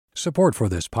Support for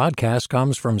this podcast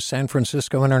comes from San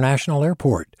Francisco International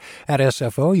Airport. At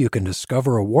SFO, you can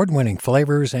discover award-winning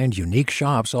flavors and unique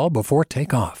shops all before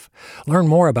takeoff. Learn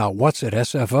more about what's at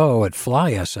SFO at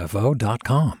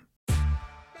flysfo.com.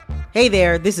 Hey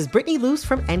there, this is Brittany Luce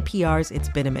from NPR's It's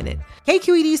Been a Minute.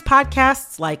 KQED's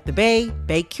podcasts like The Bay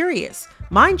Curious,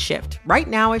 Mindshift, Right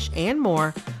Nowish, and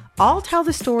more all tell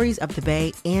the stories of the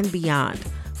Bay and beyond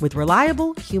with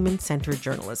reliable, human-centered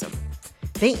journalism.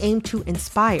 They aim to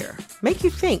inspire, make you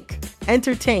think,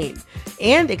 entertain,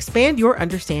 and expand your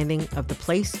understanding of the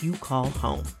place you call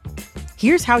home.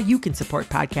 Here's how you can support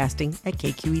podcasting at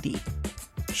KQED.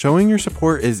 Showing your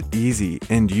support is easy,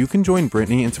 and you can join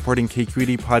Brittany in supporting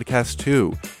KQED Podcast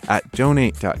too at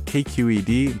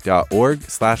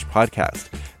donate.kqed.org/podcast.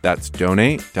 That's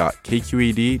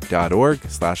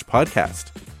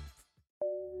donate.kqed.org/podcast.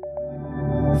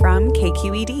 From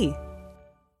KQED.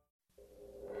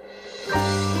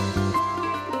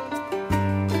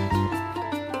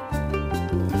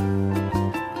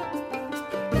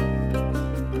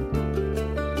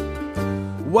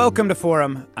 Welcome to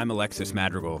Forum. I'm Alexis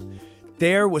Madrigal.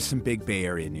 There was some big Bay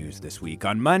Area news this week.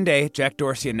 On Monday, Jack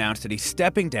Dorsey announced that he's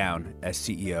stepping down as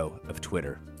CEO of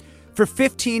Twitter. For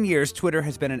 15 years, Twitter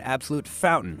has been an absolute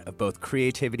fountain of both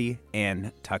creativity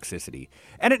and toxicity.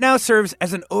 And it now serves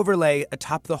as an overlay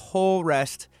atop the whole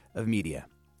rest of media.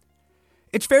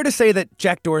 It's fair to say that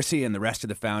Jack Dorsey and the rest of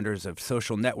the founders of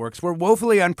social networks were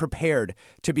woefully unprepared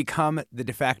to become the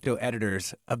de facto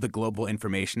editors of the global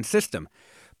information system.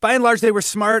 By and large, they were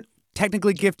smart,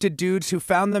 technically gifted dudes who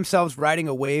found themselves riding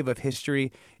a wave of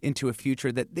history into a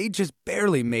future that they just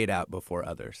barely made out before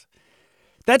others.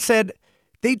 That said,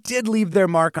 they did leave their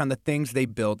mark on the things they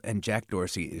built, and Jack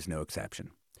Dorsey is no exception.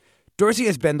 Dorsey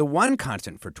has been the one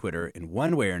constant for Twitter in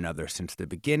one way or another since the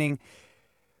beginning.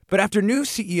 But after new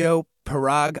CEO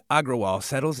Parag Agrawal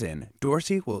settles in,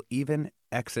 Dorsey will even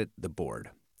exit the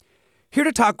board. Here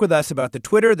to talk with us about the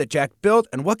Twitter that Jack built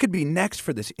and what could be next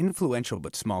for this influential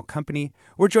but small company,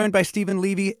 we're joined by Stephen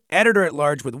Levy,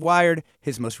 editor-at-large with Wired.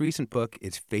 His most recent book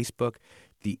is Facebook,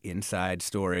 The Inside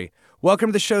Story. Welcome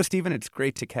to the show, Stephen. It's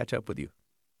great to catch up with you.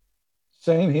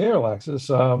 Same here, Alexis.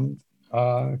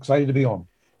 Excited to be on.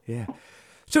 Yeah.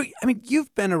 So, I mean,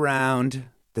 you've been around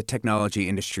the technology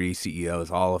industry,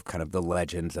 CEOs, all of kind of the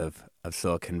legends of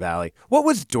Silicon Valley. What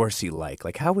was Dorsey like?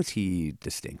 Like, how was he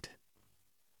distinct?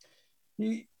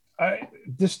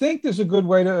 Distinct is a good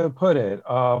way to put it.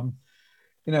 A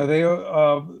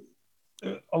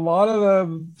lot of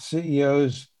the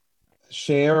CEOs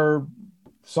share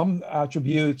some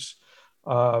attributes,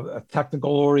 a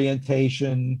technical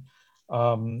orientation,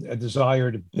 a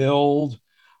desire to build.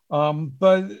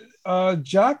 But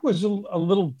Jack was a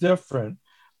little different,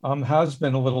 has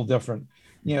been a little different.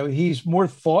 He's more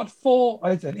thoughtful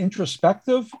and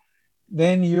introspective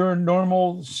than your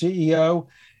normal CEO.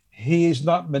 He's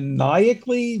not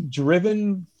maniacally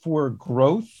driven for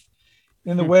growth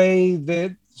in the way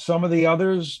that some of the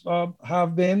others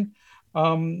have been.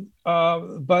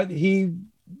 But he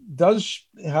does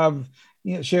have,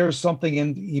 shares something,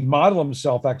 and he modeled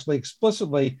himself actually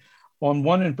explicitly on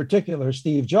one in particular,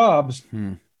 Steve Jobs,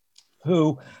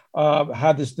 who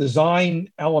had this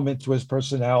design element to his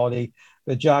personality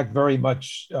that Jack very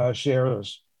much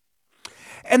shares.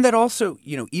 And that also,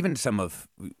 even some of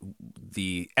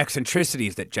the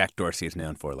eccentricities that Jack Dorsey is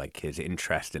known for, like his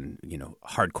interest in,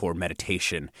 hardcore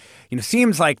meditation,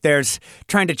 seems like there's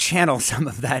trying to channel some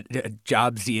of that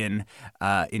Jobsian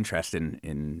interest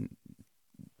in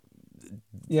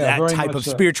that type of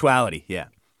spirituality. Yeah.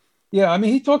 Yeah. I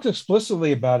mean, he talks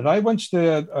explicitly about it. I once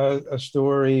did a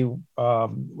story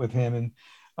with him,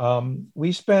 and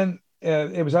we spent,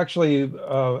 it was actually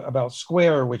about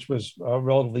Square, which was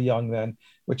relatively young then,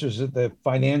 which was the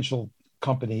financial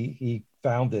company he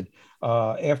founded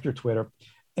after Twitter.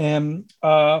 And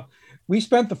we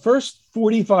spent the first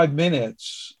 45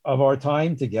 minutes of our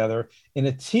time together in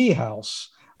a tea house.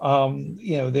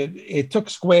 It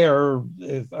took Square,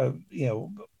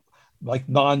 like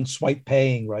non-swipe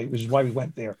paying, right? Which is why we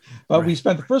went there. But we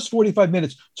spent the first 45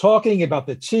 minutes talking about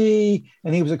the tea,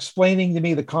 and he was explaining to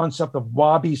me the concept of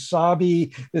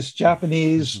wabi-sabi, this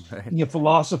Japanese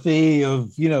philosophy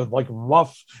of, like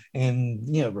rough and,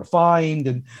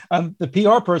 refined. And the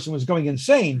PR person was going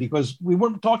insane because we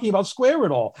weren't talking about Square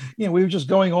at all. We were just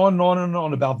going on and on and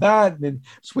on about that, and then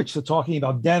switched to talking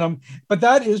about denim. But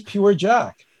that is pure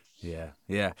Jack. Yeah,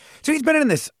 yeah. So he's been in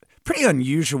this pretty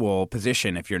unusual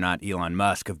position, if you're not Elon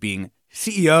Musk, of being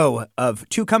CEO of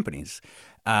two companies.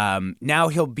 Now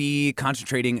he'll be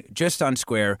concentrating just on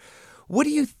Square. What do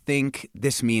you think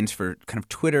this means for kind of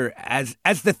Twitter as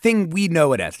the thing we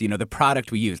know it as, the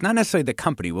product we use? Not necessarily the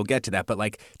company, we'll get to that, but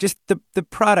like just the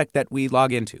product that we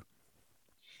log into.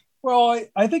 Well,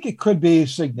 I think it could be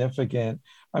significant.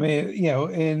 I mean,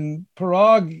 in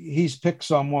Parag, he's picked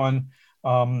someone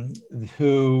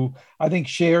who I think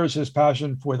shares his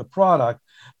passion for the product.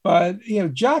 But,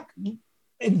 Jack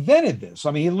invented this.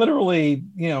 I mean, he literally,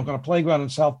 on a playground in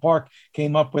South Park,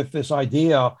 came up with this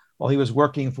idea while he was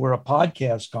working for a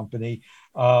podcast company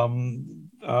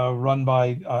run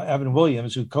by Evan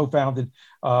Williams, who co-founded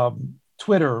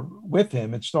Twitter with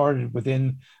him. It started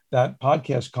within that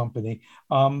podcast company.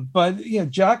 But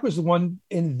Jack was the one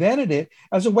invented it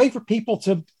as a way for people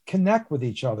to connect with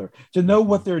each other, to know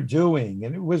what they're doing.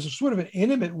 And it was sort of an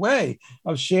intimate way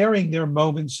of sharing their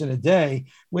moments in a day,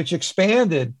 which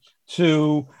expanded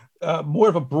to more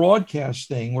of a broadcast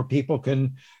thing where people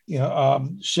can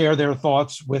share their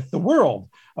thoughts with the world,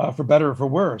 for better or for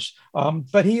worse.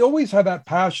 But he always had that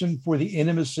passion for the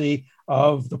intimacy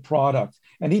of the product.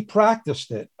 And he practiced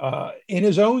it in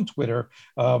his own Twitter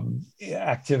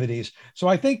activities. So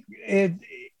I think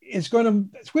Twitter's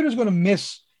going to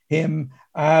miss him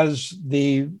as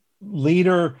the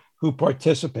leader who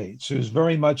participates, who's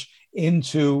very much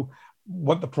into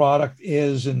what the product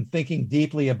is and thinking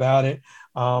deeply about it.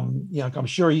 I'm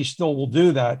sure he still will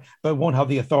do that, but won't have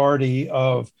the authority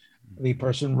of the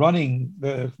person running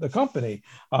the company.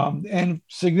 And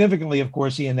significantly, of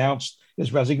course, he announced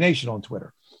his resignation on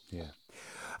Twitter. Yeah.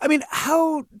 I mean,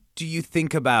 how do you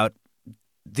think about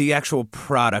the actual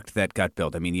product that got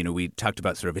built? I mean, we talked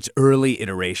about sort of its early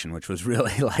iteration, which was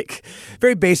really like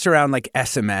very based around like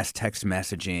SMS, text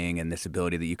messaging, and this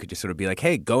ability that you could just sort of be like,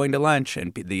 hey, going to lunch.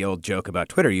 And the old joke about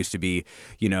Twitter used to be,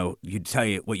 you'd tell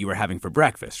you what you were having for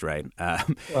breakfast, right?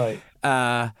 Right.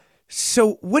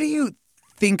 So what do you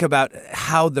think about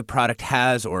how the product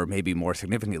has, or maybe more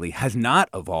significantly, has not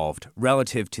evolved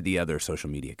relative to the other social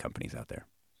media companies out there?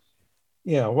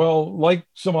 Yeah, well, like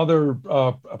some other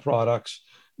products,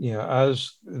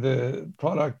 as the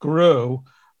product grew,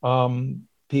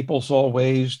 people saw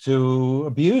ways to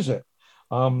abuse it.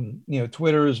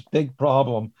 Twitter's big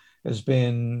problem has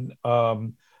been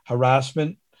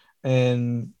harassment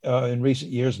and in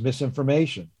recent years,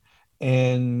 misinformation.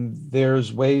 And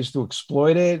there's ways to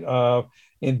exploit it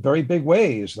in very big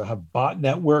ways. They have bot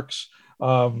networks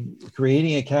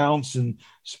creating accounts and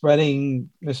spreading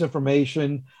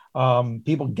misinformation.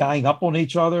 People gang up on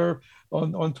each other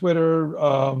on Twitter.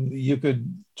 You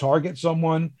could target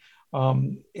someone.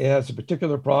 It has a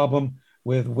particular problem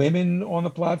with women on the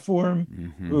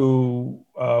platform who,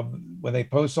 when they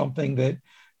post something that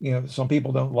some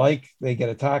people don't like, they get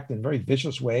attacked in very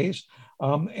vicious ways.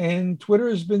 And Twitter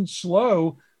has been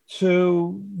slow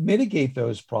to mitigate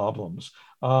those problems.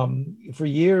 For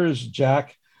years,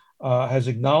 Jack has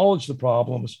acknowledged the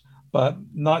problems, but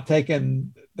not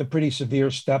taken the pretty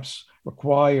severe steps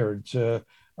required to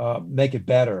make it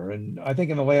better. And I think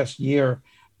in the last year,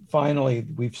 finally,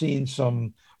 we've seen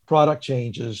some product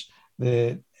changes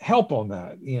that help on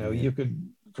that. You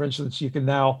could, for instance, you can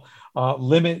now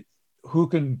limit who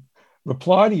can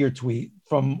reply to your tweet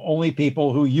from only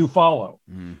people who you follow,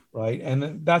 right?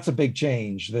 And that's a big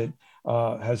change that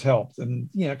has helped. And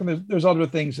there's other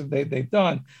things that they've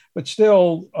done, but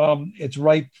still, it's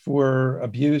ripe for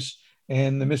abuse.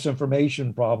 And the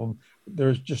misinformation problem,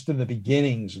 there's just in the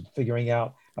beginnings of figuring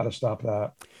out how to stop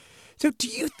that. So do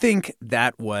you think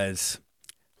that was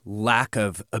lack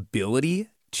of ability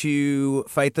to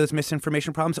fight those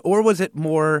misinformation problems, or was it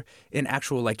more an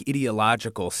actual like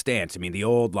ideological stance? I mean, the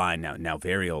old line, now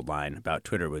very old line about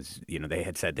Twitter was, they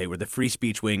had said they were the free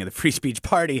speech wing of the free speech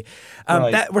party.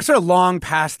 Right. That we're sort of long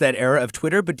past that era of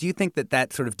Twitter, but do you think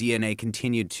that sort of DNA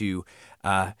continued to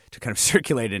kind of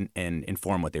circulate and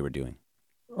inform what they were doing?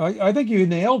 I think you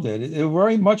nailed it. It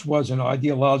very much was an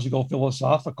ideological,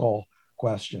 philosophical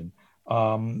question.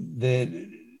 That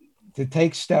to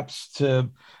take steps to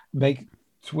make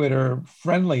Twitter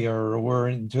friendlier, or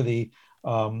into the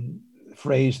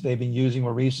phrase they've been using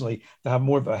more recently, to have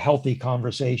more of a healthy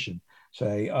conversation.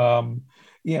 Say,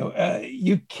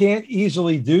 you can't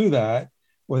easily do that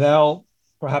without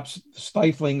perhaps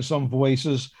stifling some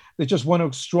voices that just want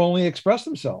to strongly express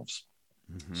themselves.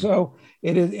 So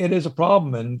it is a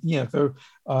problem. And, for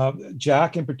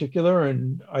Jack in particular,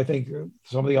 and I think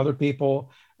some of the other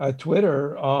people at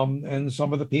Twitter, and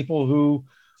some of the people who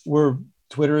were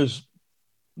Twitter's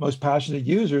most passionate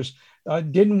users,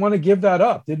 didn't want to give that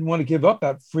up, didn't want to give up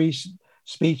that free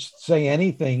speech, say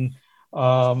anything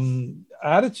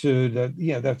attitude,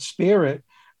 that spirit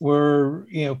where,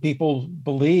 people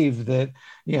believe that,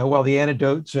 the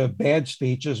antidote to bad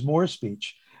speech is more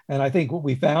speech. And I think what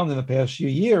we found in the past few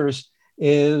years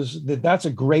is that that's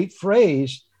a great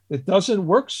phrase that doesn't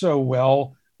work so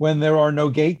well when there are no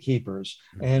gatekeepers,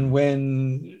 and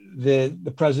when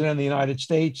the president of the United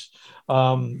States,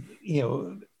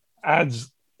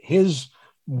 adds his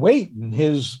weight and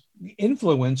his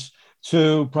influence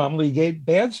to promulgate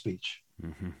bad speech.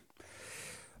 Mm-hmm.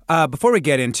 Before we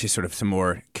get into sort of some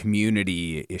more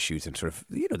community issues and sort of,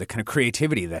 the kind of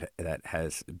creativity that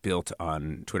has built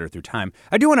on Twitter through time,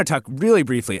 I do want to talk really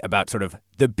briefly about sort of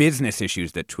the business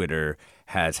issues that Twitter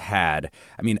has had.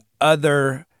 I mean,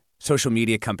 other social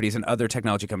media companies and other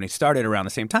technology companies started around the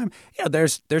same time.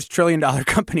 There's trillion-dollar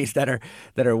companies that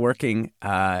are working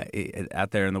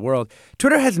out there in the world.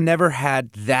 Twitter has never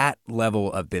had that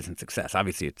level of business success.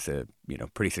 Obviously, it's a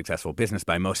pretty successful business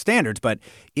by most standards, but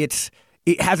it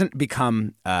hasn't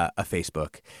become a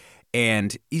Facebook.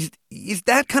 And is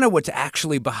that kind of what's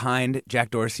actually behind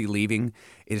Jack Dorsey leaving?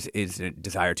 Is a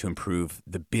desire to improve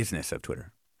the business of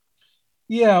Twitter?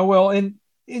 Yeah, well,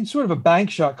 in sort of a bank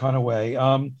shot kind of way.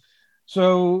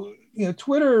 So,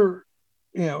 Twitter,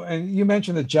 and you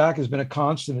mentioned that Jack has been a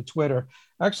constant at Twitter.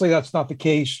 Actually, that's not the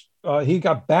case. He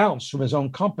got bounced from his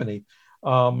own company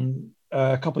a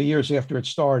couple of years after it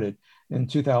started in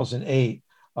 2008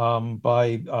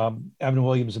 by Evan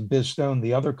Williams and Biz Stone,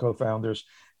 the other co-founders.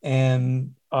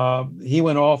 And he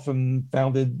went off and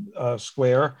founded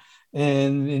Square.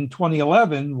 And in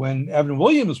 2011, when Evan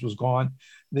Williams was gone,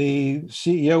 the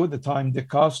CEO at the time, Dick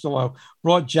Costolo,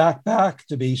 brought Jack back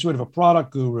to be sort of a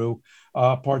product guru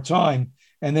part-time.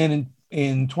 And then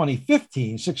in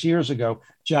 2015, 6 years ago,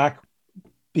 Jack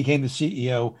became the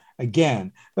CEO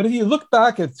again. But if you look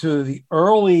back to the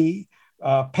early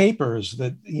papers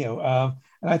that,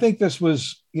 and I think this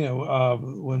was,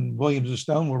 when Williams and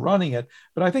Stone were running it,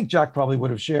 but I think Jack probably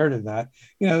would have shared in that,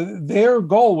 their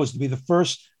goal was to be the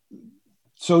first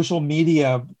social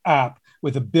media app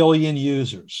with 1 billion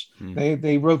users.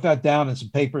 They wrote that down in some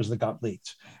papers that got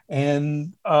leaked.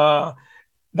 And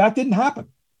that didn't happen.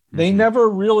 They never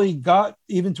really got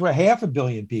even to 500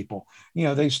 million people.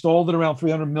 They stalled at around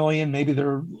 300 million. Maybe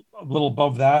they're a little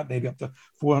above that, maybe up to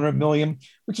 400 million,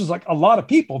 which is like a lot of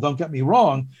people, don't get me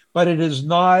wrong, but it is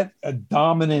not a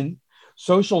dominant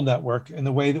social network in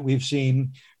the way that we've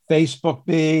seen Facebook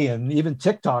be, and even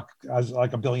TikTok has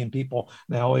like 1 billion people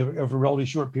now over a relatively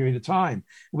short period of time.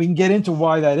 We can get into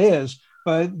why that is,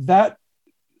 but that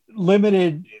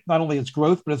limited not only its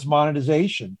growth, but its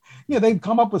monetization. They've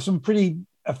come up with some pretty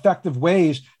effective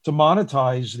ways to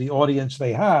monetize the audience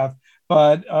they have.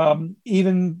 But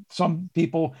even some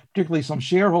people, particularly some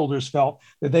shareholders, felt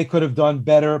that they could have done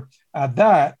better at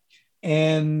that.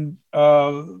 And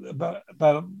about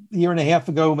a year and a half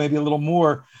ago, maybe a little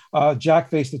more, Jack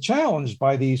faced a challenge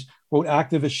by these, quote,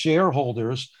 activist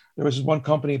shareholders. There was one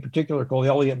company in particular called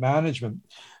Elliott Management.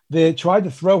 They tried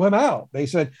to throw him out. They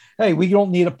said, hey, we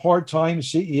don't need a part-time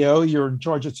CEO. You're in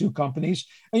charge of 2 companies,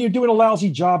 and you're doing a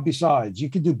lousy job besides. You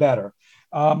could do better.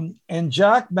 And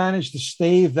Jack managed to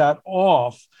stave that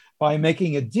off by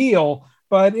making a deal.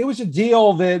 But it was a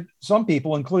deal that some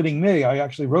people, including me, I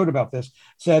actually wrote about this,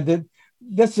 said that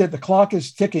that's it. The clock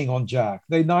is ticking on Jack.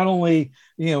 They not only,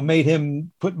 made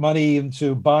him put money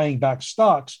into buying back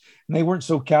stocks, and they weren't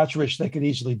so cash rich they could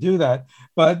easily do that,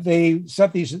 but they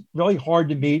set these really hard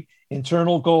to meet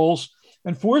internal goals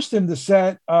and forced him to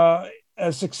set a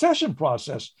succession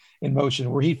process in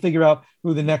motion where he'd figure out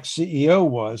who the next CEO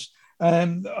was.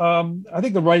 And I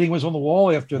think the writing was on the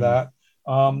wall after that.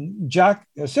 Jack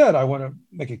has said, I want to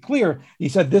make it clear, he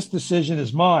said, this decision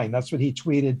is mine. That's what he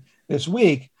tweeted this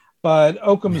week. But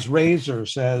Occam's razor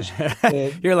says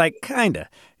you're like, kinda.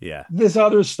 Yeah. This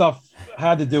other stuff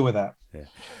had to do with that. Yeah.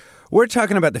 We're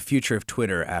talking about the future of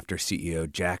Twitter after CEO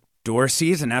Jack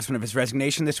Dorsey's announcement of his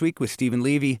resignation this week with Stephen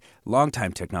Levy,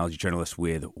 longtime technology journalist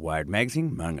with Wired Magazine,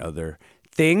 among other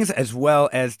things, as well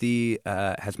as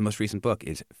his most recent book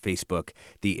is Facebook,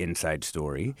 The Inside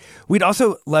Story. We'd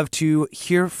also love to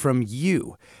hear from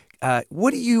you.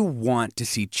 What do you want to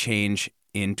see change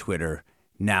in Twitter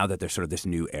now that there's sort of this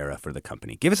new era for the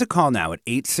company? Give us a call now at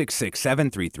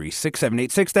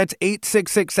 866-733-6786. That's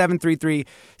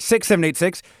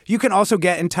 866-733-6786. You can also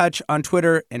get in touch on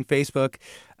Twitter and Facebook.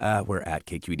 We're at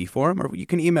KQED Forum, or you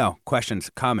can email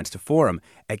questions, comments to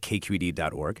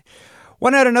forum@kqed.org.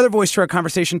 Want to add another voice to our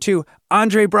conversation, too.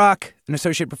 Andre Brock, an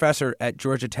associate professor at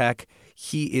Georgia Tech.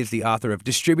 He is the author of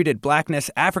Distributed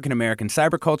Blackness, African American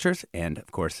Cybercultures, and,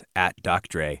 of course, at Doc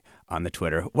Dre on the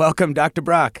Twitter. Welcome, Dr.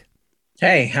 Brock.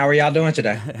 Hey, how are y'all doing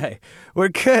today? Hey, we're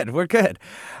good. We're good.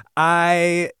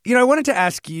 I wanted to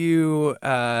ask you,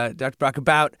 Dr. Brock,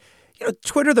 about,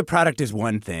 Twitter, the product is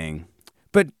one thing,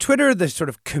 but Twitter, the sort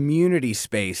of community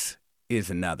space, is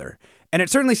another. And it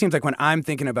certainly seems like when I'm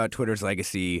thinking about Twitter's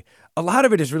legacy, a lot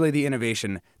of it is really the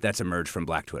innovation that's emerged from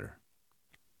Black Twitter.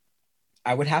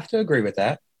 I would have to agree with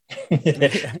that,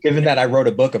 given that I wrote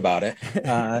a book about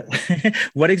it.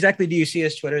 What exactly do you see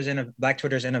as Black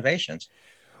Twitter's innovations?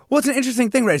 Well, it's an interesting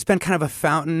thing, right? It's been kind of a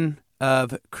fountain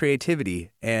of creativity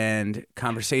and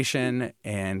conversation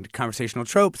and conversational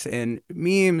tropes and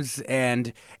memes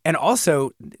and also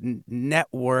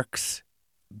networks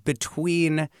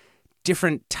between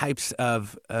different types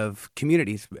of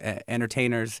communities,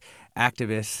 entertainers,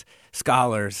 activists,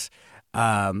 scholars.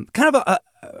 Kind of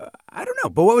I don't know,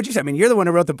 but what would you say? I mean, you're the one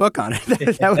who wrote the book on it.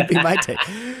 That would be my take.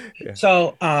 Yeah.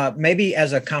 So maybe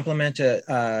as a complement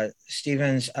to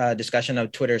Stephen's discussion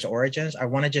of Twitter's origins, I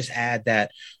want to just add that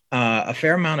a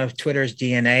fair amount of Twitter's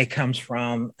DNA comes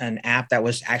from an app that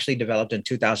was actually developed in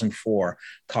 2004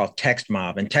 called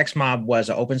TextMob. And TextMob was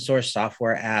an open source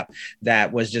software app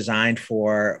that was designed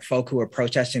for folk who were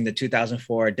protesting the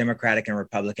 2004 Democratic and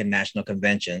Republican national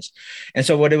conventions. And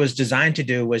so what it was designed to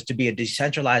do was to be a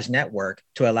decentralized network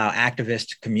to allow activists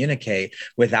to communicate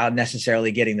without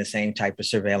necessarily getting the same type of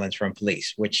surveillance from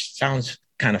police, which sounds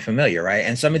kind of familiar, right?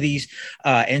 And some of these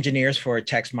engineers for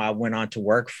TextMob went on to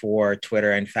work for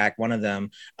Twitter. In fact, one of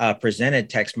them presented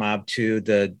TextMob to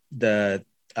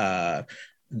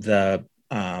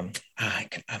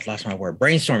I've lost my word,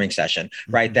 brainstorming session,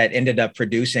 right? That ended up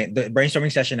producing the brainstorming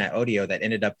session at Odeo that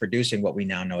ended up producing what we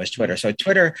now know as Twitter. So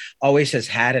Twitter always has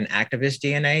had an activist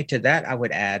DNA to that, I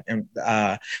would add. And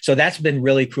so that's been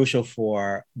really crucial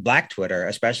for Black Twitter,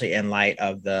 especially in light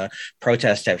of the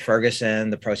protests at Ferguson,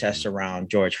 the protests around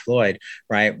George Floyd,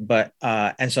 right? But,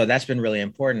 and so that's been really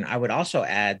important. I would also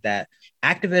add that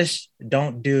activists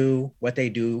don't do what they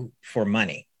do for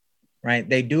money. Right?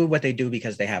 They do what they do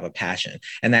because they have a passion.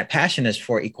 And that passion is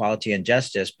for equality and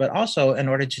justice, but also in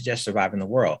order to just survive in the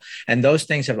world. And those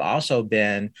things have also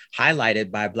been highlighted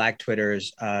by Black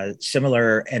Twitter's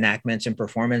similar enactments and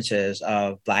performances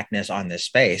of Blackness on this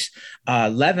space,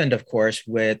 leavened, of course,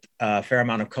 with a fair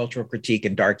amount of cultural critique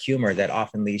and dark humor that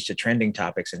often leads to trending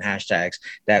topics and hashtags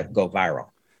that go viral.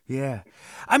 Yeah.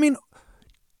 I mean,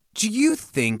 do you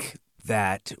think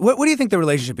that what do you think the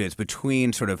relationship is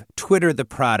between sort of Twitter, the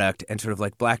product, and sort of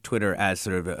like Black Twitter as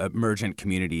sort of an emergent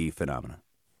community phenomenon?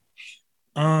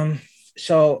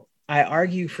 So I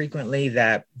argue frequently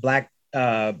that Black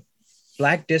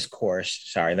discourse.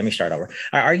 Sorry, let me start over.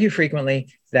 I argue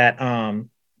frequently that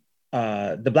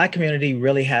the Black community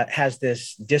really has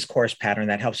this discourse pattern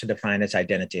that helps to define its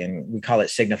identity, and we call it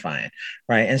signifying,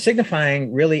 right? And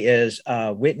signifying really is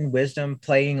wit and wisdom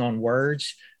playing on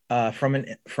words. From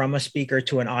a speaker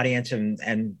to an audience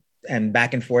and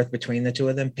back and forth between the two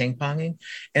of them, ping-ponging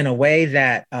in a way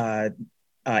that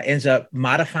ends up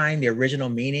modifying the original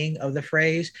meaning of the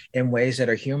phrase in ways that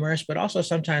are humorous, but also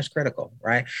sometimes critical,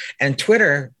 right? And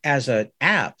Twitter as an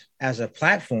app, as a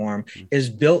platform, is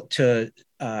built to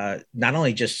not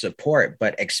only just support,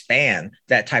 but expand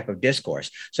that type of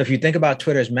discourse. So if you think about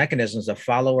Twitter's mechanisms of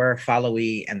follower,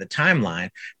 followee, and the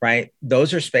timeline, right?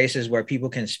 Those are spaces where people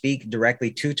can speak directly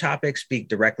to topics, speak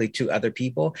directly to other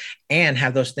people, and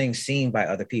have those things seen by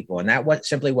other people. And that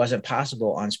simply wasn't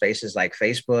possible on spaces like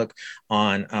Facebook,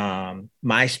 on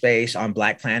MySpace, on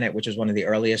Black Planet, which is one of the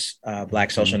earliest Black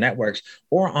social networks,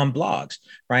 or on blogs,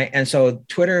 right? And so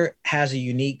Twitter has a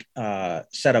unique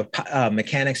set of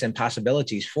mechanics and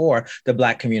possibilities for the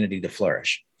Black community to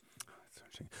flourish.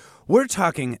 We're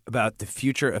talking about the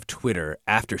future of Twitter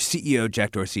after CEO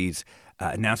Jack Dorsey's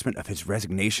announcement of his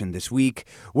resignation this week.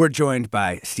 We're joined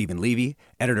by Stephen Levy,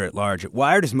 editor-at-large at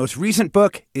Wired. His most recent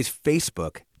book is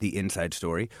Facebook, The Inside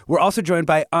Story. We're also joined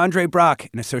by Andre Brock,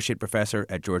 an associate professor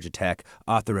at Georgia Tech,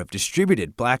 author of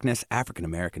Distributed Blackness,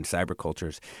 African-American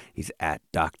Cybercultures. He's at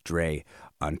Doc Dre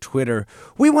on Twitter.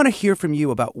 We want to hear from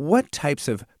you about what types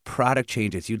of product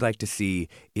changes you'd like to see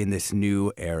in this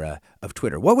new era of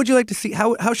Twitter. What would you like to see?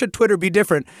 How should Twitter be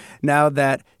different now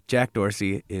that Jack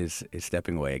Dorsey is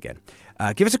stepping away again?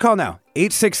 Give us a call now,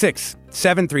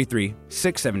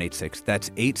 866-733-6786. That's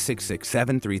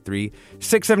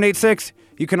 866-733-6786.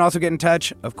 You can also get in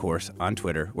touch, of course, on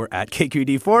Twitter. We're at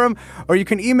KQED Forum, or you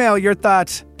can email your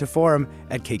thoughts to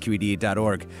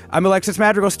forum@kqed.org. I'm Alexis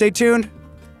Madrigal. Stay tuned.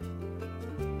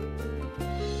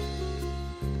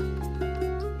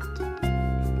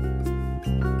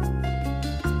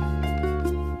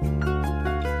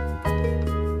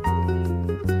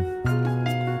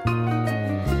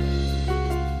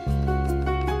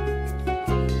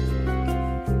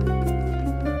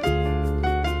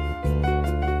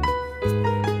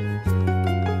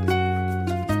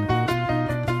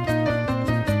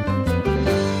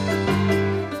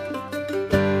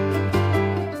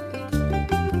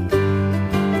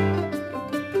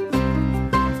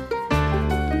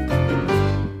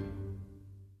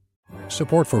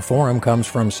 Support for Forum comes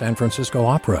from San Francisco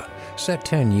Opera. Set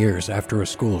 10 years after a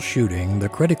school shooting, the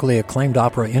critically acclaimed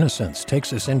opera Innocence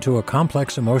takes us into a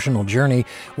complex emotional journey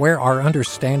where our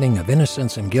understanding of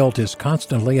innocence and guilt is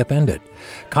constantly upended.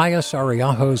 Kaya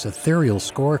Sariaho's ethereal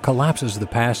score collapses the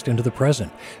past into the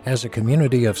present as a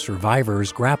community of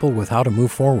survivors grapple with how to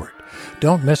move forward.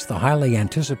 Don't miss the highly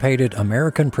anticipated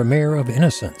American premiere of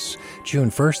Innocence,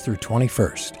 June 1st through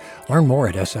 21st. Learn more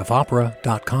at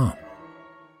sfopera.com.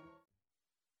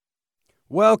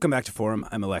 Welcome back to Forum.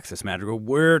 I'm Alexis Madrigal.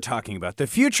 We're talking about the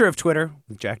future of Twitter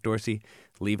with Jack Dorsey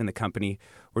leaving the company.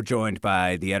 We're joined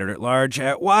by the editor-at-large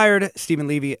at Wired, Stephen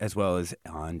Levy, as well as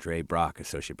Andre Brock,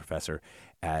 associate professor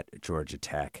at Georgia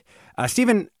Tech.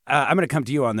 Stephen, I'm going to come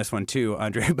to you on this one too,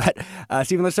 Andre. But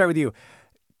Stephen, let's start with you.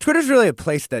 Twitter's really a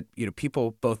place that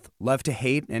people both love to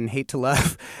hate and hate to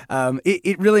love.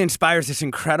 It really inspires this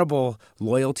incredible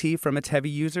loyalty from its heavy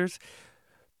users.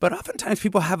 But oftentimes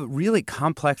people have really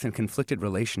complex and conflicted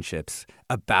relationships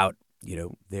about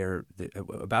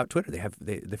about Twitter.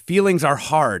 The feelings are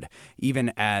hard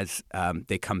even as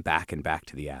they come back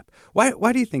to the app.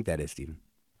 Why do you think that is, Stephen?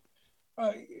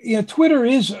 Twitter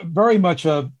is very much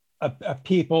a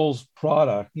people's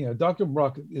product. Dr.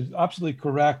 Brock is absolutely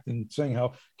correct in saying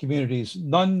how communities,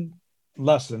 none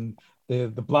less than the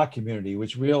Black community,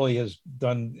 which really has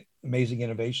done amazing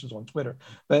innovations on Twitter.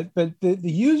 But the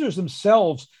users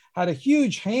themselves had a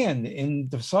huge hand in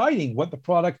deciding what the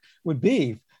product would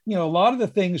be. A lot of the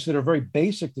things that are very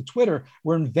basic to Twitter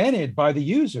were invented by the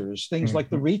users, things like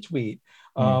the retweet,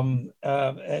 and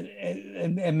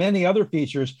many other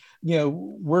features,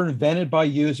 were invented by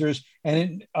users.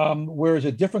 And whereas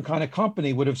a different kind of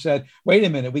company would have said, wait a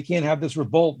minute, we can't have this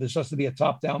revolt. This has to be a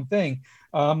top-down thing.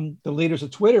 The leaders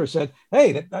of Twitter said,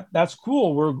 hey, that's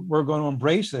cool. We're going to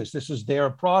embrace this. This is their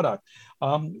product.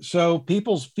 So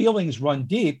people's feelings run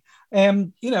deep.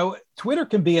 And, Twitter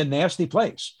can be a nasty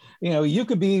place. You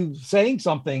could be saying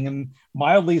something and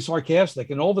mildly sarcastic,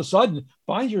 and all of a sudden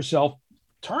find yourself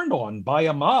turned on by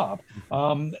a mob.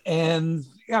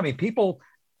 People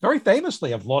very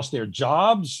famously have lost their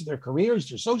jobs, their careers,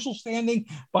 their social standing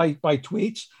by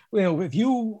tweets. If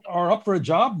you are up for a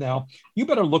job now, you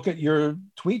better look at your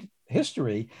tweet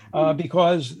history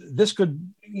because this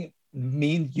could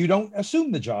mean you don't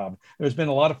assume the job. There's been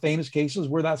a lot of famous cases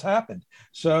where that's happened.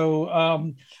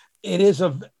 So it is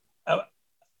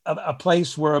a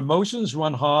place where emotions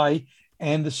run high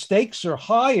and the stakes are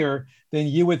higher than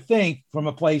you would think from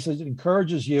a place that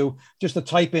encourages you just to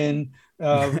type in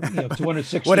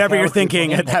 260 whatever you're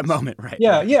thinking at that moment, right?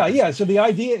 Yeah. So the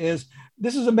idea is,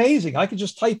 this is amazing. I could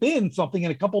just type in something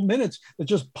in a couple minutes that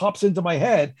just pops into my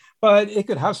head, but it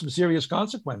could have some serious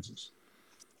consequences.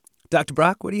 Dr.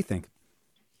 Brock, what do you think?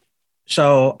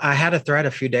 So I had a thread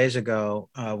a few days ago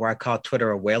where I called Twitter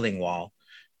a wailing wall.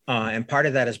 And part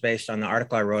of that is based on the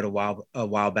article I wrote a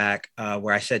while back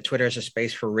where I said Twitter is a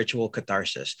space for ritual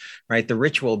catharsis, right? The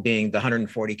ritual being the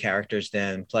 140 characters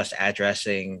then plus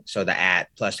addressing, so the @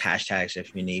 plus hashtags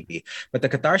if you need be. But the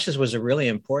catharsis was a really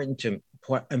important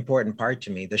part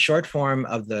to me. The short form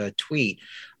of the tweet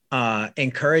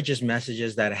encourages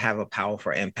messages that have a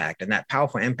powerful impact. And that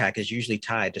powerful impact is usually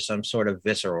tied to some sort of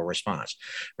visceral response,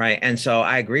 right? And so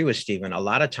I agree with Stephen. A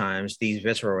lot of times these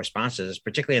visceral responses,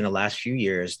 particularly in the last few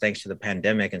years, thanks to the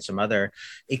pandemic and some other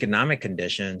economic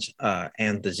conditions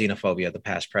and the xenophobia of the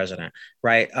past president,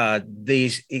 right?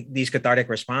 These cathartic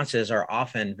responses are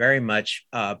often very much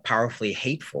powerfully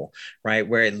hateful, right?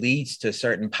 Where it leads to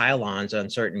certain pylons on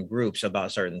certain groups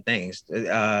about certain things.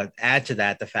 Add to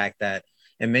that the fact that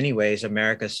in many ways,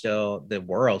 the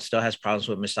world still has problems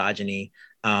with misogyny,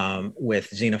 with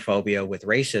xenophobia, with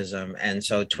racism. And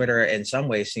so Twitter in some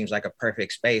ways seems like a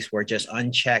perfect space where just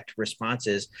unchecked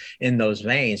responses in those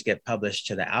veins get published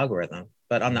to the algorithm.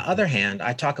 But on the other hand,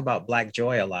 I talk about Black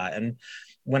joy a lot. And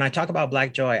when I talk about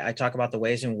Black joy, I talk about the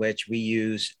ways in which we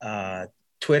use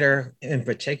Twitter in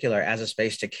particular as a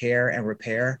space to care and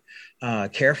repair,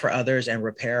 care for others and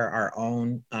repair our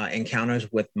own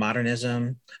encounters with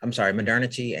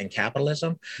modernity and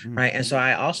capitalism, right? And so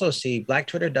I also see Black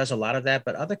Twitter does a lot of that,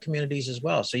 but other communities as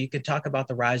well. So you could talk about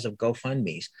the rise of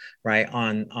GoFundMes, right,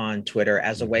 on Twitter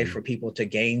as a way for people to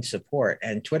gain support.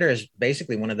 And Twitter is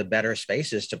basically one of the better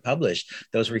spaces to publish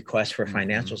those requests for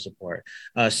financial support.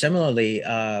 Similarly,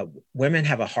 women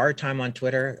have a hard time on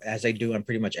Twitter, as they do on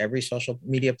pretty much every social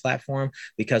media platform,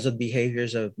 because of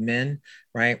behaviors of men,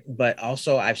 right? But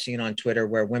also I've seen on Twitter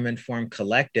where women form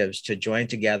collectives to join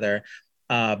together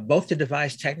both to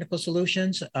devise technical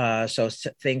solutions.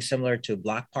 Things similar to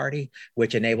Block Party,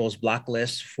 which enables block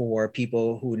lists for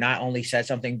people who not only said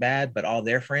something bad, but all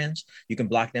their friends. You can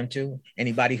block them too.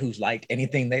 Anybody who's liked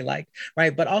anything they like,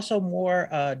 right? But also more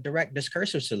direct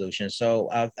discursive solutions. So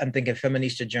I'm thinking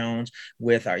Feminista Jones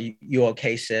with our You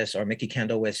OK Sis, or Mickey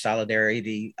Kendall with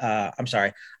Solidarity. I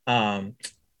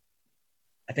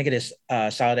think it is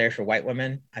Solidarity for White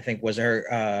Women, I think was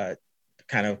her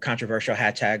kind of controversial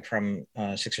hashtag from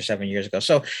 6 or 7 years ago.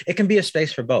 So it can be a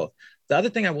space for both. The other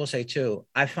thing I will say too,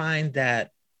 I find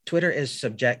that Twitter is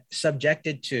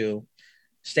subjected to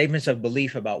statements of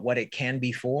belief about what it can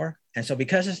be for. And so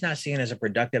because it's not seen as a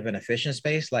productive and efficient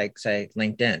space, like say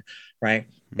LinkedIn, right?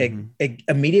 Mm-hmm. It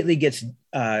immediately gets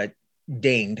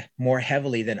dinged more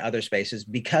heavily than other spaces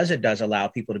because it does allow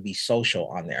people to be social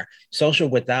on there, social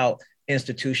without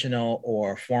institutional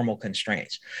or formal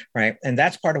constraints, right? And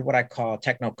that's part of what I call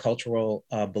technocultural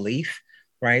belief,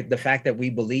 right? The fact that we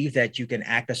believe that you can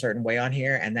act a certain way on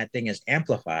here and that thing is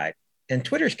amplified. In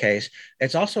Twitter's case,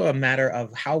 it's also a matter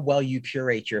of how well you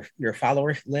curate your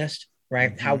follower list,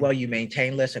 right? Mm-hmm. How well you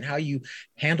maintain lists and how you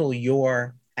handle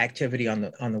your activity on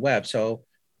the web. So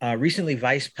recently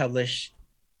Vice published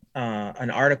an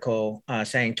article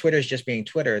saying Twitter's just being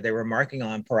Twitter. They were marking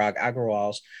on Parag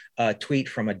Agrawal's tweet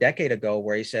from a decade ago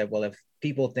where he said, well, if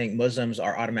people think Muslims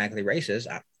are automatically racist,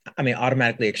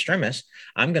 automatically extremists,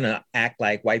 I'm going to act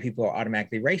like white people are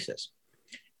automatically racist.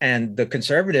 And the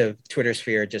conservative Twitter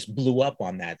sphere just blew up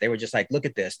on that. They were just like, look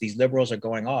at this. These liberals are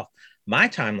going off. My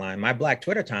timeline, my Black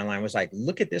Twitter timeline was like,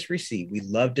 look at this receipt. We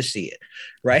love to see it,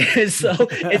 right? And so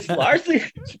it's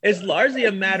largely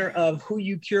a matter of who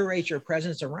you curate your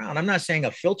presence around. I'm not saying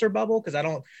a filter bubble because I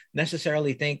don't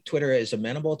necessarily think Twitter is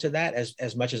amenable to that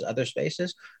as much as other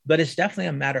spaces, but it's definitely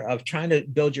a matter of trying to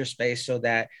build your space so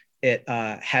that it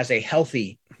has a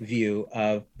healthy view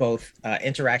of both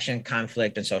interaction,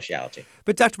 conflict, and sociality.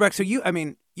 But Dr. Brock, so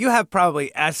you have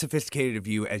probably as sophisticated a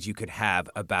view as you could have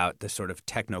about the sort of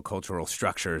technocultural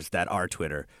structures that are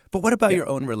Twitter. But what about your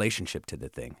own relationship to the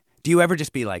thing? Do you ever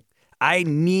just be like, I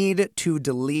need to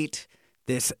delete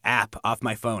this app off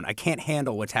my phone. I can't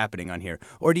handle what's happening on here.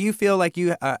 Or do you feel like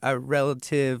you have a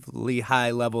relatively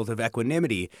high levels of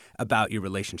equanimity about your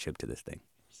relationship to this thing?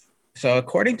 So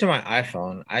according to my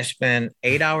iPhone, I spend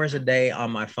 8 hours a day on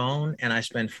my phone and I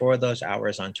spend 4 of those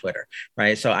hours on Twitter,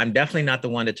 right? So I'm definitely not the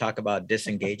one to talk about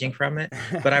disengaging from it,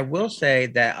 but I will say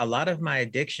that a lot of my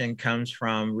addiction comes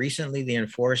from recently the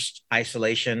enforced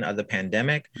isolation of the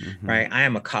pandemic, right? I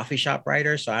am a coffee shop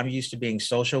writer, so I'm used to being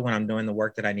social when I'm doing the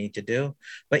work that I need to do.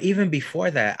 But even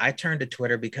before that, I turned to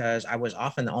Twitter because I was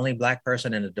often the only Black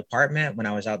person in the department when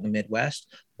I was out in the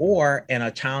Midwest, or in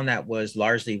a town that was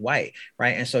largely white,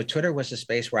 right? And so Twitter was a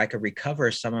space where I could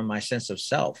recover some of my sense of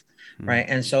self, right?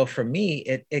 And so for me,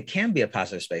 it can be a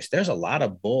positive space. There's a lot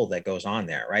of bull that goes on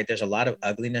there, right? There's a lot of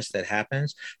ugliness that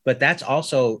happens, but that's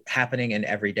also happening in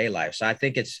everyday life. So I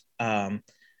think it's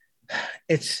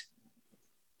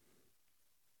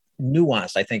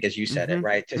nuanced, I think, as you said it,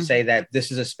 right? To say that this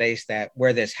is a space that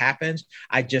where this happens,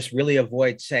 I just really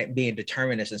avoid being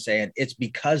determinist and saying it's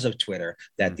because of Twitter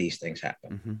that these things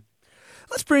happen.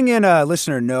 Let's bring in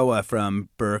listener Noah from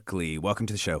Berkeley. Welcome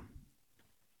to the show.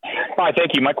 Hi,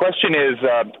 thank you. My question is,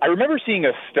 I remember seeing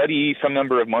a study some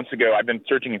number of months ago. I've been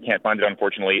searching and can't find it,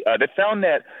 unfortunately, that found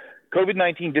that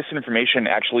COVID-19 disinformation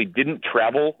actually didn't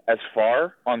travel as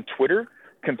far on Twitter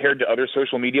compared to other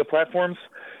social media platforms.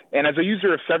 And as a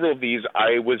user of several of these,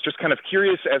 I was just kind of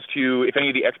curious as to if any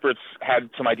of the experts had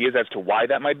some ideas as to why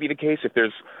that might be the case, if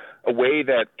there's a way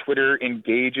that Twitter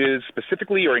engages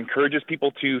specifically or encourages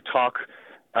people to talk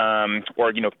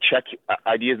or, check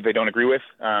ideas that they don't agree with.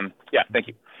 Thank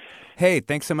you. Hey,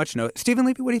 thanks so much, Noah. Stephen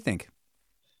Levy, what do you think?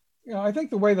 I think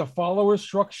the way the follower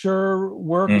structure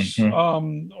works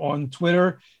on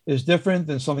Twitter is different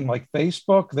than something like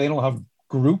Facebook. They don't have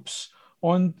groups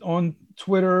on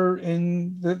Twitter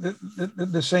in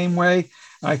the same way.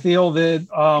 I feel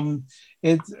that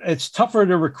it's tougher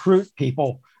to recruit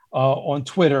people on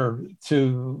Twitter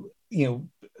to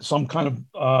some kind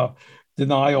of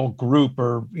denial group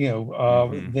or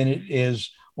than it is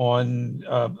on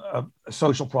a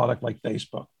social product like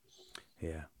Facebook.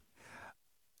 Yeah.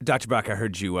 Dr. Brock, I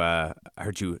heard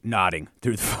you nodding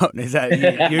through the phone. Is that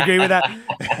you agree with that?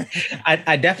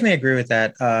 I definitely agree with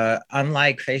that.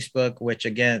 Unlike Facebook, which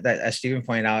again, as Stephen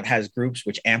pointed out, has groups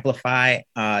which amplify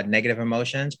negative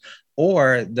emotions,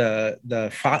 or the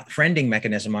friending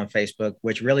mechanism on Facebook,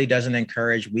 which really doesn't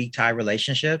encourage weak tie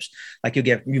relationships. Like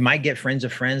you might get friends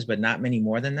of friends, but not many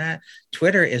more than that.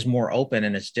 Twitter is more open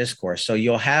in its discourse. So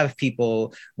you'll have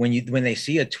people when they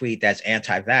see a tweet that's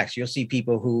anti-vax, you'll see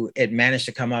people who it managed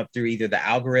to come up through either the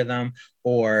algorithm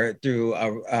or through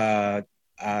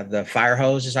the fire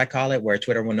hose, as I call it, where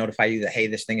Twitter will notify you that, hey,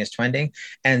 this thing is trending.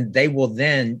 And they will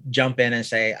then jump in and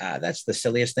say, that's the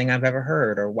silliest thing I've ever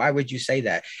heard. Or why would you say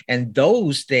that? And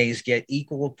those things get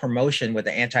equal promotion with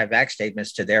the anti-vax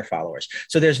statements to their followers.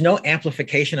 So there's no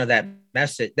amplification of that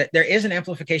message. There is an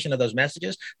amplification of those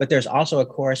messages, but there's also a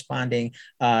corresponding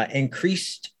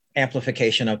increased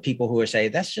amplification of people who are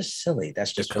saying, that's just silly.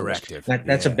 That's just corrective.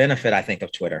 That's a benefit, I think,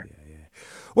 of Twitter. Yeah.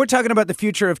 We're talking about the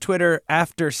future of Twitter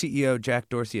after CEO Jack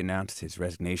Dorsey announced his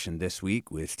resignation this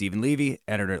week with Stephen Levy,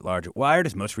 editor-at-large at Wired.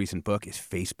 His most recent book is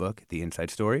Facebook, The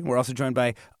Inside Story. We're also joined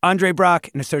by Andre Brock,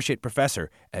 an associate professor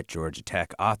at Georgia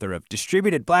Tech, author of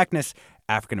Distributed Blackness,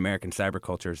 African-American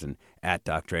Cybercultures, and at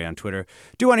Doc Dre on Twitter.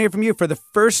 Do want to hear from you. For the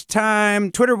first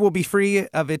time, Twitter will be free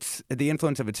of the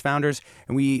influence of its founders,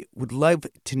 and we would love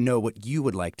to know what you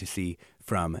would like to see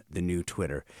from the new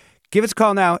Twitter. Give us a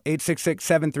call now,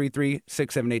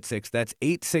 866-733-6786. That's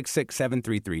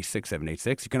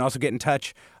 866-733-6786. You can also get in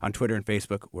touch on Twitter and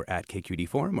Facebook. We're at KQED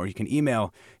Forum, or you can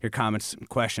email your comments and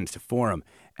questions to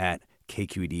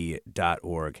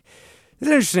forum@kqed.org. This is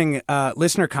an interesting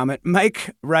listener comment.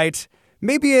 Mike writes,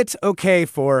 maybe it's okay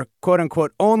for,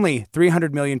 quote-unquote, only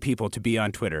 300 million people to be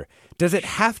on Twitter. Does it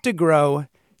have to grow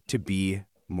to be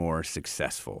more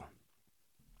successful?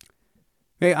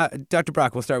 Hey, Dr.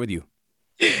 Brock, we'll start with you.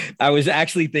 I was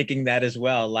actually thinking that as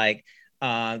well. Like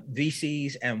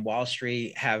VCs and Wall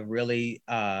Street have really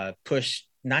pushed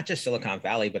not just Silicon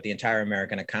Valley, but the entire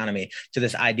American economy to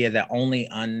this idea that only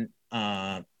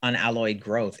unalloyed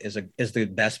growth is the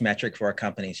best metric for a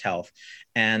company's health.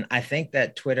 And I think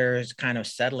that Twitter is kind of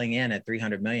settling in at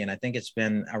 300 million. I think it's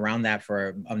been around that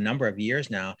for a number of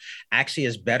years now. Actually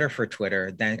is better for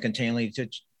Twitter than continually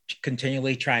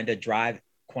trying to drive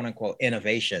quote unquote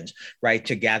innovations, right,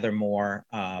 to gather more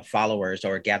followers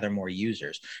or gather more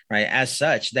users, right? As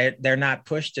such, they're not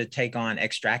pushed to take on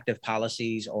extractive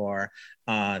policies or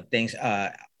things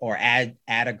or ad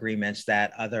agreements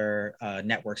that other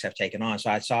networks have taken on.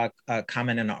 So I saw a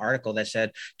comment in an article that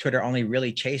said Twitter only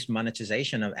really chased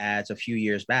monetization of ads a few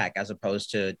years back, as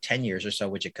opposed to 10 years or so,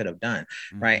 which it could have done,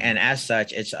 right? And as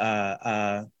such, it's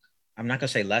I'm not going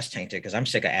to say less tainted because I'm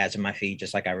sick of ads in my feed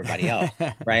just like everybody else,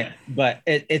 right? But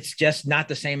it's just not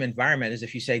the same environment as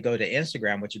if you say go to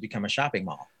Instagram, which would become a shopping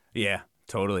mall. Yeah,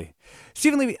 totally.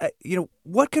 Stephen Levy,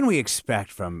 what can we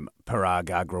expect from Parag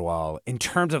Agrawal in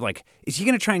terms of is he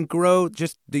going to try and grow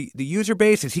just the user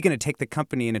base? Is he going to take the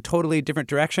company in a totally different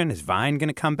direction? Is Vine going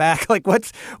to come back?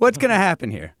 What's going to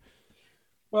happen here?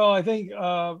 Well, I think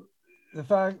the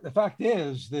fact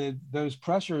is that those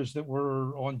pressures that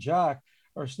were on Jack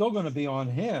are still going to be on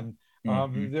him.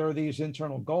 There are these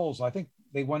internal goals. I think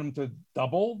they want him to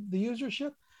double the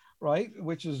usership, right?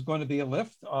 Which is going to be a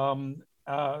lift.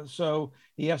 So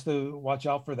he has to watch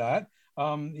out for that.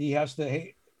 He has to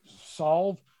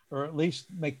solve or at least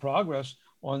make progress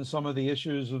on some of the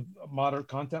issues of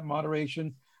content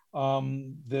moderation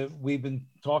that we've been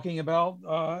talking about.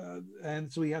 And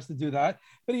so he has to do that.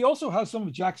 But he also has some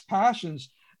of Jack's passions.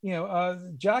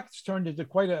 Jack's turned into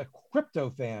quite a crypto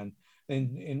fan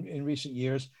in recent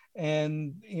years.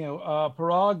 And,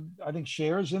 Parag, I think,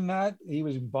 shares in that. He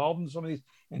was involved in some of these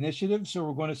initiatives. So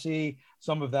we're going to see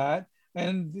some of that.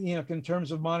 And, in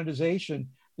terms of monetization,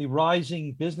 the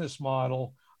rising business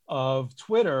model of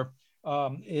Twitter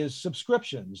is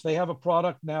subscriptions. They have a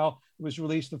product now that was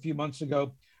released a few months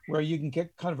ago where you can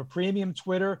get kind of a premium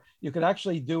Twitter. You could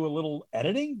actually do a little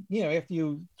editing. After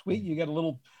you tweet, you get a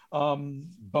little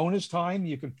bonus time.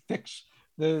 You can fix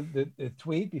the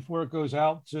tweet before it goes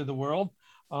out to the world.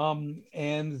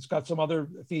 And it's got some other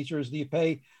features that you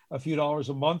pay a few dollars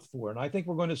a month for. And I think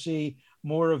we're going to see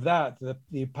more of that.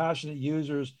 The passionate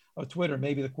users of Twitter,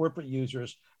 maybe the corporate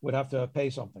users, would have to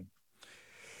pay something.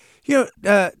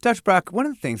 Dr. Brock, one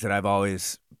of the things that I've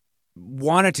always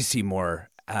wanted to see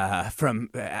more from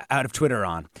out of Twitter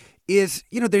on is,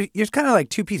 there's kind of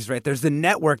two pieces, right? There's the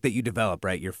network that you develop,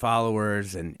 right? Your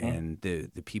followers and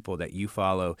the people that you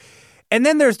follow. And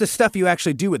then there's the stuff you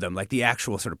actually do with them, like the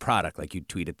actual sort of product, like you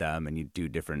tweet at them and you do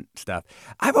different stuff.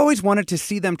 I've always wanted to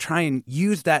see them try and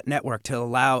use that network to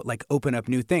allow, open up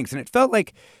new things. And it felt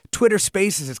like Twitter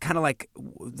Spaces is kind of like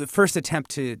the first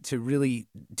attempt to really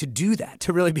do that,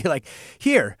 to really be like,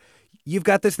 here, you've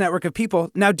got this network of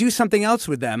people. Now do something else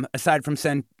with them aside from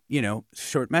send,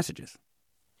 short messages.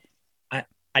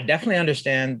 I definitely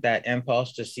understand that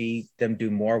impulse to see them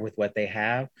do more with what they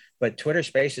have, but Twitter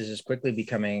Spaces is quickly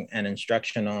becoming an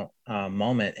instructional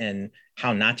moment in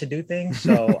how not to do things.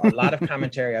 So a lot of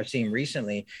commentary I've seen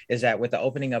recently is that with the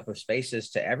opening up of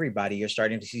spaces to everybody, you're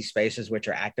starting to see spaces which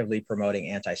are actively promoting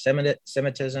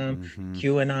anti-Semitism,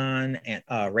 QAnon, and,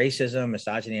 racism,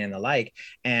 misogyny, and the like.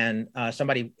 And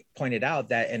somebody pointed out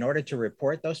that in order to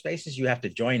report those spaces, you have to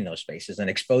join those spaces and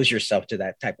expose yourself to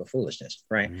that type of foolishness,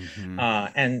 right?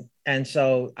 And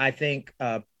so I think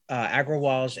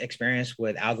Agrawal's experience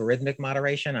with algorithmic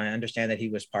moderation, I understand that he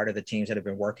was part of the teams that have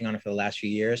been working on it for the last few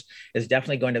years, is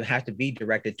definitely going to have to be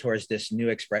directed towards this new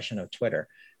expression of Twitter,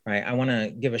 right? I want to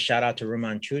give a shout out to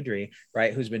Ruman Choudhury,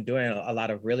 right, who's been doing a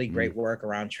lot of really great work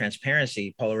around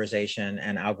transparency, polarization,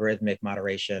 and algorithmic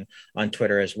moderation on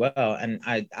Twitter as well. And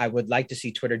I would like to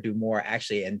see Twitter do more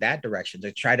actually in that direction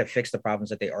to try to fix the problems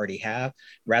that they already have,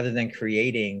 rather than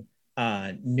creating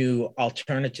new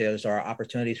alternatives or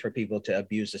opportunities for people to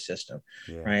abuse the system,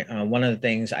 right? One of the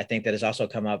things I think that has also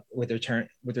come up with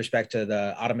respect to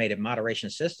the automated moderation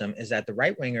system is that the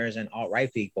right wingers and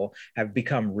alt-right people have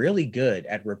become really good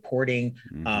at reporting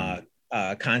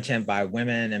content by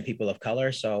women and people of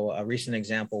color. So a recent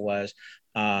example was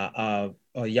a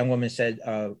young woman said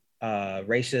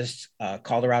racist,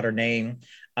 called her out her name,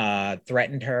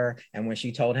 threatened her, and when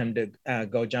she told him to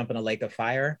go jump in a lake of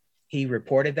fire, he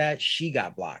reported that. She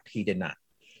got blocked. He did not,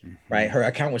 right? Her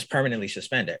account was permanently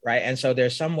suspended, right? And so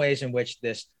there's some ways in which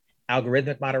this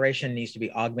algorithmic moderation needs to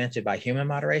be augmented by human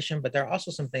moderation, but there are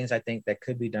also some things I think that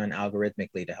could be done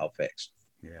algorithmically to help fix.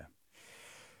 Yeah.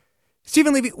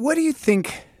 Stephen Levy, what do you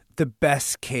think the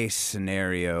best case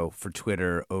scenario for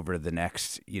Twitter over the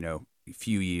next,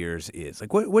 few years is?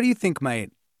 Like, what do you think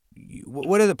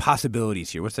what are the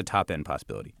possibilities here? What's the top end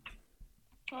possibility?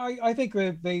 I think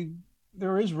that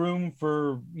there is room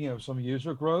for some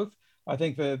user growth. I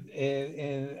think that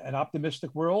in an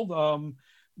optimistic world,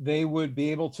 they would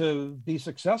be able to be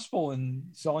successful in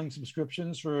selling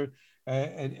subscriptions for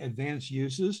advanced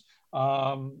uses.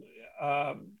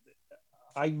 I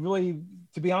really,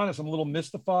 to be honest, I'm a little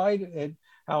mystified at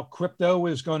how crypto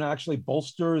is going to actually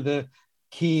bolster the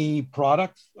key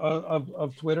product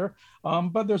of Twitter.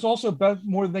 But there's also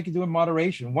more than they can do in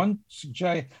moderation. One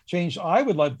change I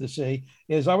would love to see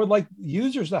is I would like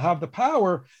users to have the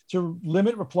power to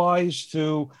limit replies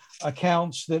to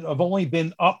accounts that have only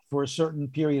been up for a certain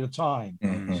period of time.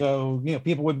 So,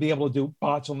 people wouldn't be able to do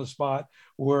bots on the spot,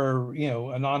 or,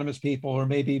 anonymous people, or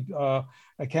maybe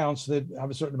accounts that have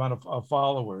a certain amount of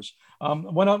followers.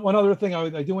 One other thing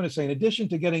I do want to say, in addition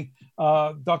to getting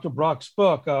Dr. Brock's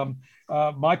book,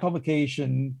 my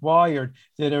publication, Wired,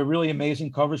 did a really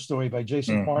amazing cover story by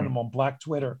Jason Farnham on Black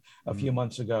Twitter a few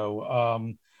months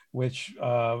ago, which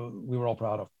we were all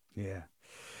proud of. Yeah.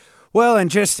 Well,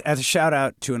 and just as a shout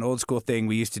out to an old school thing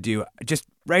we used to do, just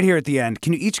right here at the end,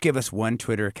 can you each give us one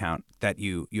Twitter account that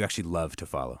you actually love to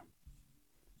follow?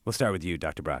 We'll start with you,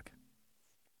 Dr. Brock.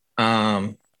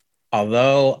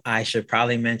 Although I should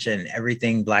probably mention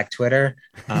everything Black Twitter,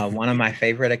 one of my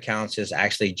favorite accounts is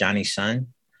actually Johnny Sun,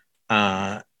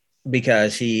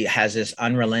 because he has this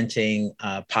unrelenting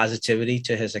positivity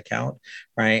to his account,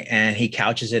 right? And he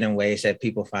couches it in ways that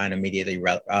people find immediately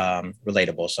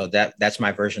relatable. So that's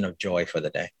my version of joy for the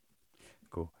day.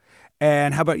 Cool.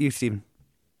 And how about you, Stephen?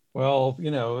 Well,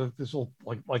 this will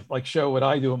like show what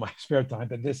I do in my spare time,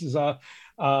 but this is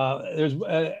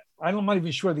I'm not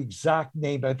even sure the exact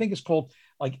name, but I think it's called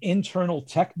like Internal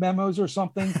Tech Memos or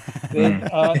something.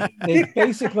 It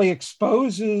basically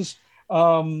exposes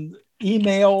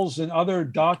emails and other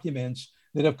documents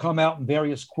that have come out in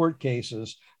various court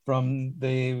cases from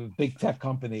the big tech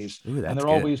companies. Ooh, and they're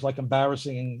always like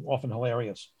embarrassing and often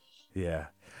hilarious. Yeah.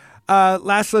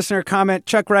 Last listener comment,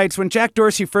 Chuck writes, when Jack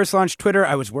Dorsey first launched Twitter,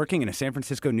 I was working in a San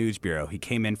Francisco news bureau. He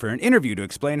came in for an interview to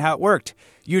explain how it worked.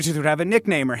 Users would have a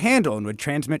nickname or handle and would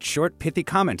transmit short, pithy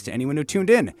comments to anyone who tuned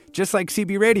in. Just like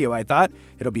CB Radio, I thought.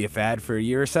 It'll be a fad for a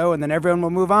year or so, and then everyone will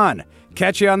move on.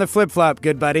 Catch you on the flip-flop,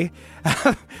 good buddy.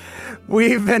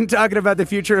 We've been talking about the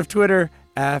future of Twitter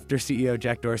after CEO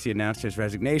Jack Dorsey announced his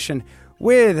resignation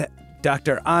with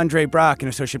Dr. Andre Brock, an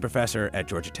associate professor at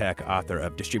Georgia Tech, author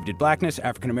of Distributed Blackness,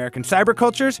 African-American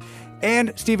Cybercultures,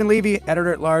 and Stephen Levy,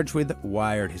 editor-at-large with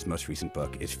Wired. His most recent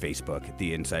book is Facebook,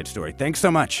 The Inside Story. Thanks so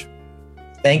much.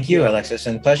 Thank you, Alexis,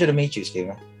 and pleasure to meet you,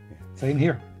 Stephen. Same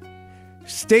here.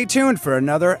 Stay tuned for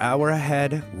another hour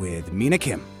ahead with Mina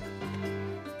Kim.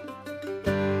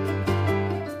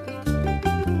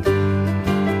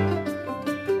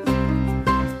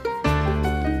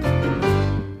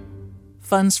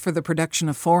 Funds for the production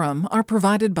of Forum are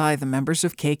provided by the members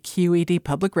of KQED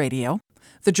Public Radio,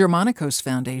 the Germanicos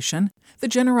Foundation, the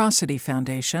Generosity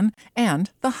Foundation, and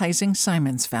the Heising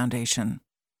Simons Foundation.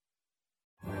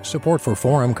 Support for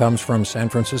Forum comes from San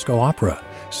Francisco Opera.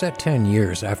 Set 10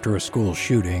 years after a school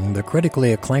shooting, the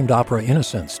critically acclaimed opera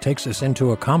Innocence takes us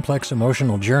into a complex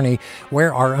emotional journey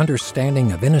where our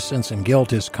understanding of innocence and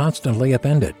guilt is constantly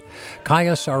upended.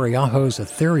 Kaya Sariaho's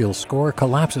ethereal score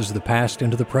collapses the past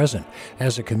into the present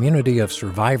as a community of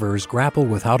survivors grapple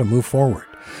with how to move forward.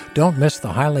 Don't miss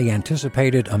the highly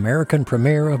anticipated American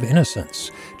premiere of Innocence,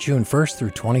 June 1st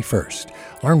through 21st.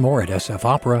 Learn more at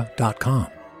sfopera.com.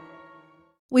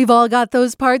 We've all got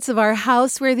those parts of our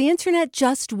house where the internet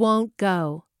just won't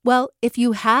go. Well, if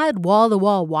you had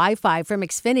wall-to-wall Wi-Fi from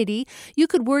Xfinity, you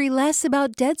could worry less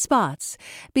about dead spots.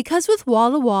 Because with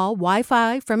wall-to-wall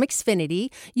Wi-Fi from Xfinity,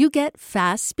 you get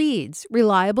fast speeds,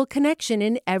 reliable connection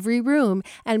in every room,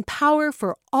 and power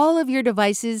for all of your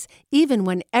devices, even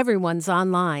when everyone's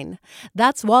online.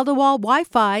 That's wall-to-wall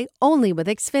Wi-Fi only with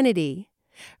Xfinity.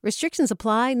 Restrictions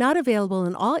apply, not available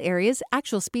in all areas.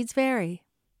 Actual speeds vary.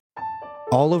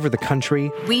 All over the country,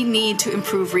 we need to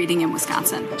improve reading in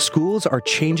Wisconsin. Schools are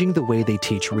changing the way they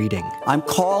teach reading. I'm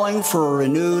calling for a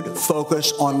renewed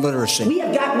focus on literacy. We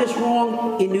have gotten this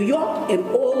wrong in New York and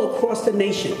all across the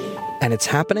nation. And it's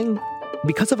happening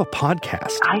because of a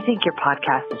podcast. I think your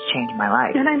podcast has changed my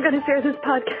life. And I'm going to share this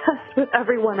podcast with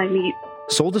everyone I meet.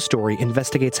 Sold a Story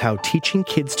investigates how teaching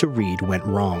kids to read went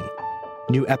wrong.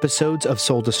 New episodes of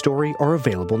Sold a Story are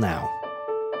available now.